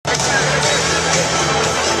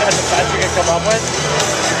That's the best you can come up with.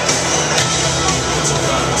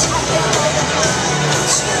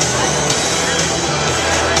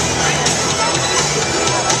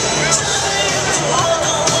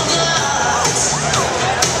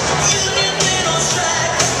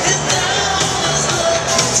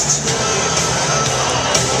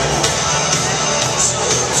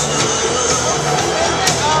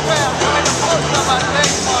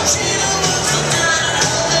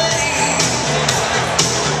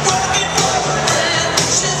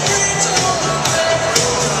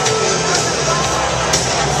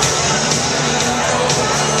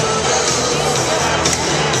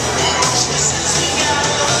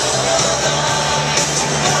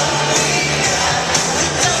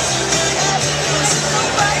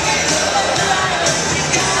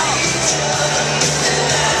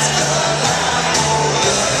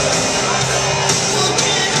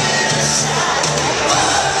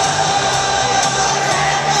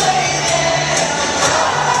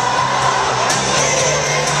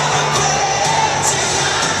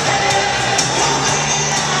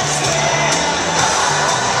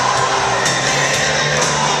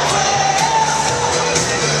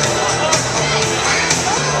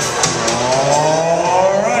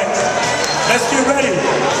 Let's get ready.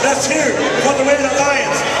 Let's hear for the Red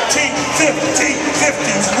Alliance, Team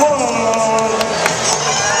 1551.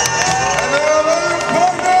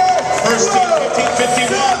 First Team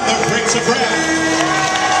 1551, the Bricks of Wrath.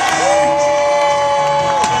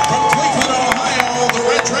 From Cleveland, Ohio, the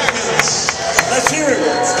Red Dragons. Let's hear it.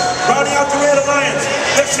 Rounding out the Red Alliance,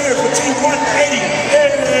 let's hear it for Team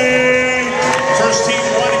 188. First Team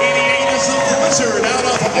 188 is the Blizzard out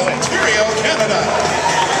of Ontario, Canada.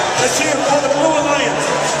 Let's hear it for the Blue Alliance,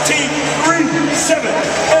 Team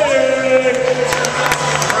 378.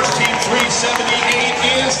 First Team 378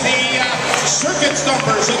 is the Circuit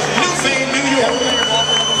Stompers of Newfane, New York.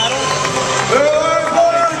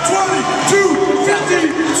 2252.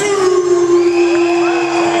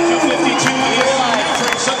 2252 is the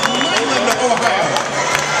Mavericks of Cleveland, Ohio.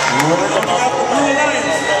 Rounding out the Blue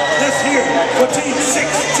Alliance, let's hear it for Team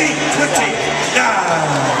 1629.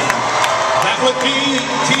 That would be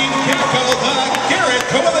Team Kimco, the Garrett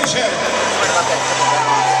Coalition.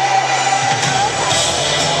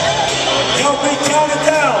 Y'all be counted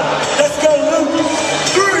down. Let's go, Luke.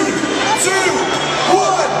 3, 2, 1,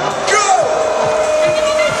 go!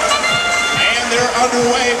 And they're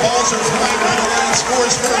underway. Balls are flying. Red Alliance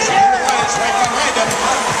scores first. Blue Alliance right behind them.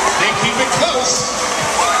 They keep it close.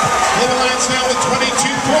 Blue Alliance now with 22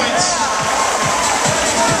 points.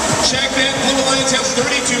 Check that. Blue Alliance has 32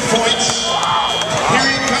 points.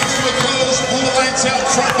 Period comes to a close. Blue Alliance out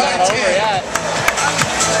front by 10.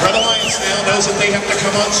 Red Alliance now knows that they have to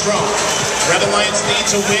come on strong. Red Alliance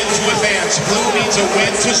needs a win to advance. Blue needs a win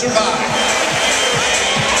to survive.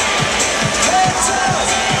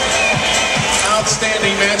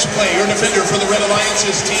 Outstanding match play. Your defender for the Red Alliance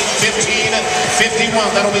is Team 1551.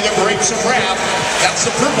 That'll be the Grapes of Wrath. That's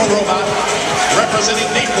the purple robot representing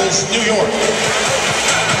Naples, New York.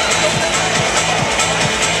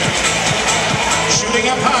 Shooting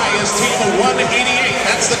up high is Team 188.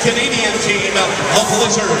 That's the Canadian team, the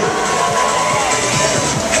Blizzard.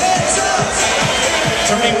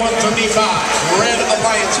 31-35. Red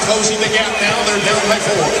Alliance closing the gap now. They're down by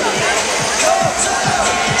 4.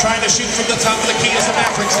 Trying to shoot from the top of the key is the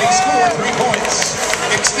Mavericks. They score 3 points,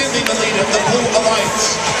 extending the lead of the Blue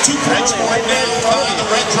Alliance. 2 points scored now by the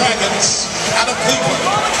Red Dragons out of Cleveland.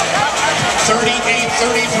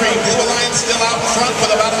 38-33. Blue Alliance still out front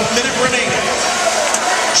with about a minute remaining.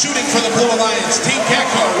 Shooting for the Blue Alliance. Team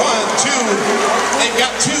Gecko, 1, 2. They've got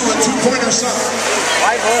 2, a 2-pointer sum.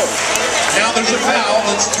 Now there's a foul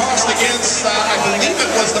that's tossed against, I believe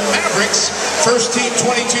it was the Mavericks. First Team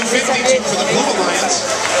 22-52 for the Blue Alliance.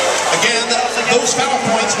 Again, those foul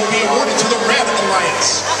points will be awarded to the Red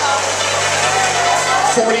Alliance.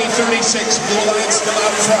 40-36. Blue Alliance still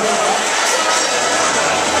out front.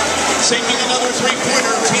 Sinking another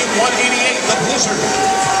 3-pointer. Team 188, the Blizzard.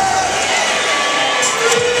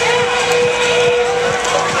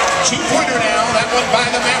 2-pointer now, that one by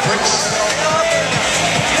the Mavericks.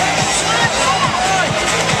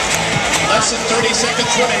 Less than 30 seconds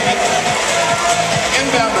remaining.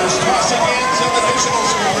 Inbounders tossing in some additional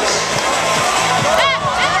scores.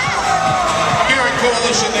 Garrett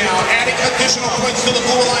Coalition now adding additional points to the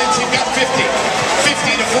Blue Alliance. He's got 50.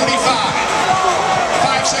 50-45.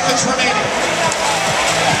 5 seconds remaining.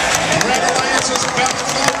 Red Alliance is about to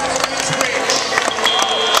call Red Alliance Bridge.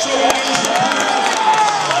 So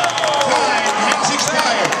is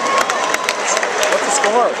expired. What's the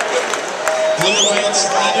score? Blue Alliance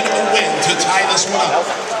needed a win to tie this one up.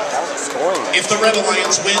 That was the score. If the Red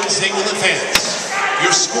Alliance wins, they will advance.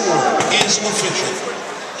 Your score is official.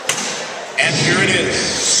 And here it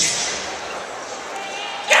is.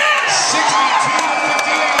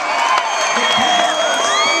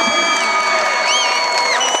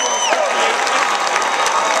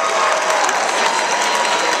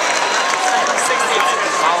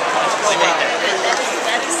 62-58.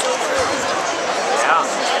 That is so true.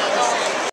 Yeah.